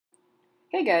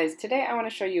Hey guys, today I want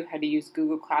to show you how to use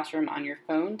Google Classroom on your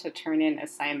phone to turn in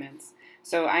assignments.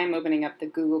 So I am opening up the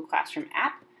Google Classroom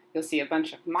app. You'll see a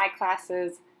bunch of my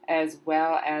classes as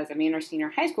well as a Manor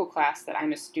Senior High School class that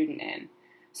I'm a student in.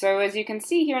 So as you can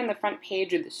see here on the front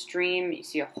page of the stream, you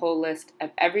see a whole list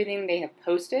of everything they have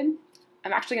posted.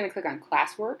 I'm actually going to click on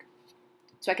classwork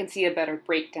so I can see a better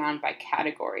breakdown by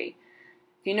category.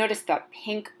 If you notice the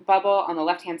pink bubble on the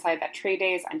left-hand side, that Tray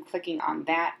Days, I'm clicking on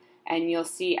that, and you'll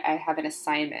see I have an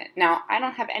assignment. Now, I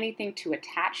don't have anything to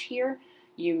attach here.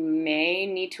 You may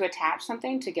need to attach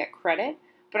something to get credit,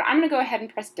 but I'm going to go ahead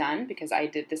and press Done because I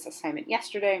did this assignment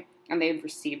yesterday, and they've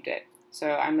received it.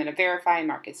 So I'm going to verify,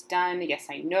 mark as done. Yes,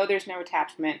 I know there's no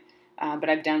attachment, but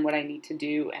I've done what I need to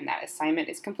do, and that assignment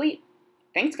is complete.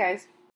 Thanks, guys.